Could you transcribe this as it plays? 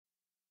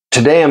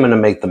Today I'm going to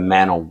make the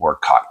Man O' War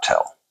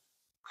cocktail.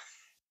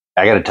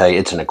 I got to tell you,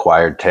 it's an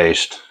acquired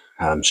taste.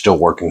 I'm still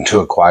working to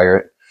acquire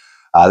it.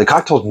 The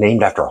cocktail is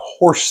named after a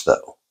horse,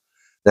 though,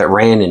 that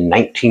ran in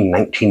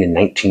 1919 and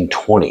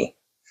 1920.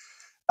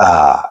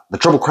 The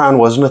Triple Crown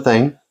wasn't a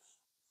thing,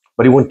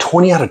 but he won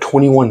 20 out of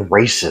 21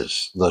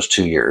 races those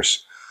 2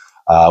 years,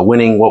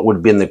 winning what would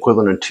have been the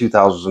equivalent in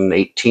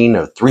 2018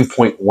 of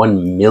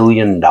 $3.1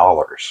 million.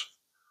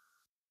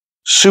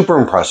 Super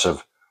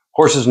impressive.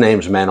 Horse's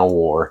name's Man O'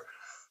 War.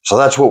 So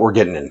that's what we're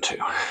getting into.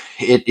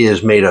 It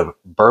is made of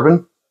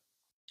bourbon,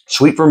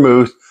 sweet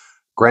vermouth,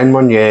 Grand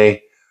Marnier,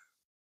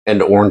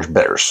 and orange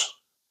bitters.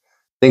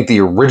 I think the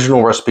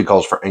original recipe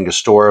calls for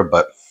Angostura,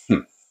 but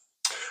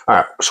All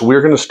right, so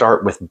we're going to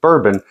start with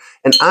bourbon,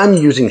 and I'm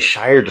using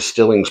Shire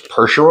Distilling's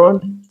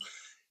Percheron.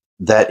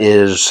 That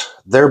is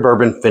their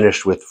bourbon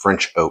finished with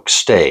French oak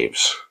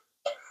staves.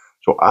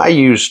 So I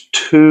use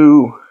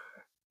 2¼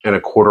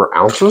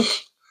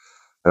 ounces.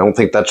 I don't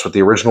think that's what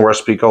the original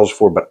recipe calls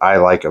for, but I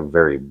like a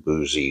very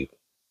boozy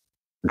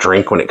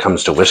drink when it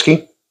comes to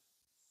whiskey.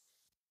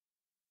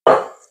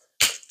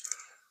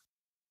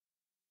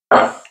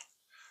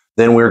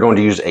 Then we're going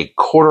to use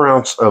 1/4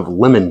 ounce of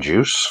lemon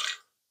juice.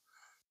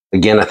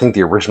 Again, I think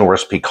the original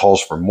recipe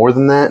calls for more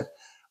than that.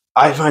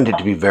 I find it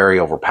to be very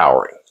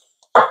overpowering.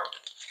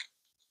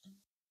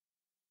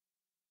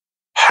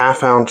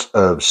 1/2 ounce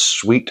of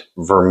sweet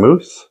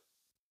vermouth.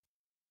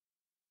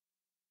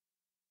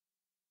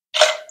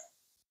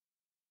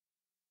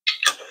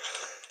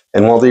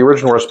 And while the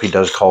original recipe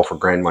does call for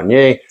Grand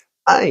Marnier,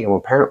 I am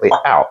apparently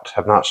out,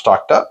 have not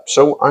stocked up,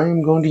 so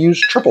I'm going to use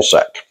triple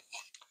sec.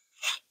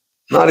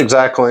 Not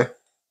exactly,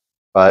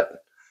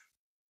 but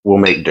we'll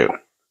make do.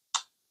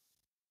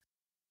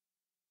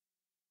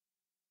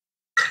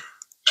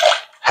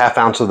 1/2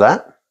 ounce of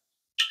that.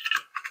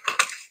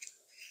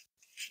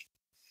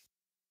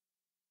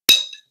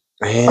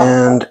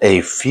 And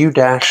a few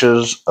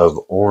dashes of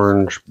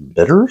orange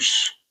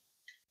bitters.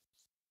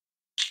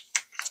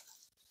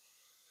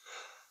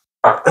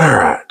 All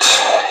right,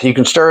 you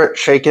can stir it,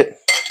 shake it.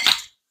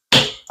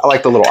 I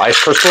like the little ice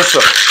crystals, so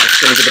I'm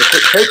just going to give it a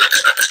quick shake.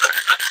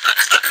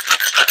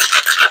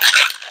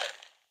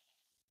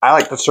 I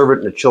like to serve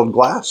it in a chilled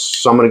glass,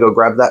 so I'm going to go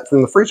grab that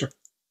from the freezer.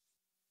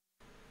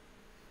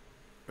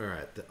 All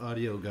right, the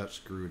audio got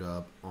screwed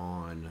up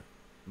on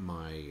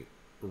my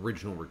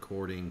original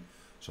recording,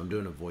 so I'm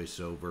doing a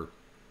voiceover.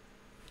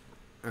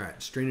 All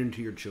right, strain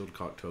into your chilled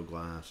cocktail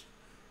glass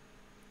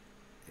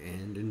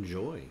and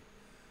enjoy.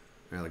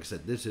 All right, like I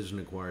said, this is an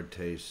acquired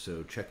taste,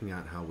 so checking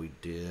out how we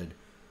did.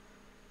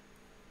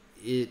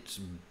 It's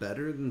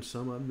better than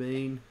some I've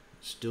made.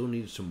 Still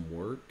needs some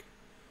work.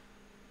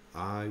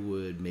 I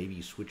would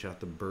maybe switch out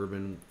the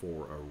bourbon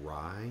for a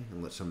rye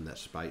and let some of that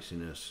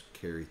spiciness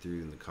carry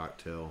through in the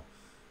cocktail.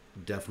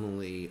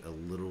 Definitely a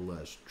little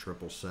less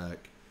triple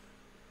sec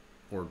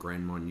or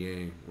Grand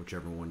Marnier,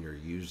 whichever one you're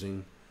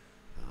using.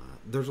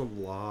 There's a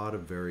lot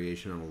of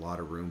variation and a lot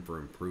of room for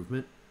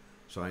improvement.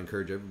 So I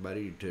encourage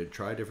everybody to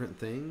try different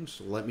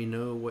things. Let me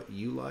know what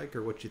you like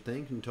or what you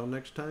think. Until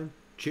next time,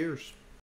 cheers.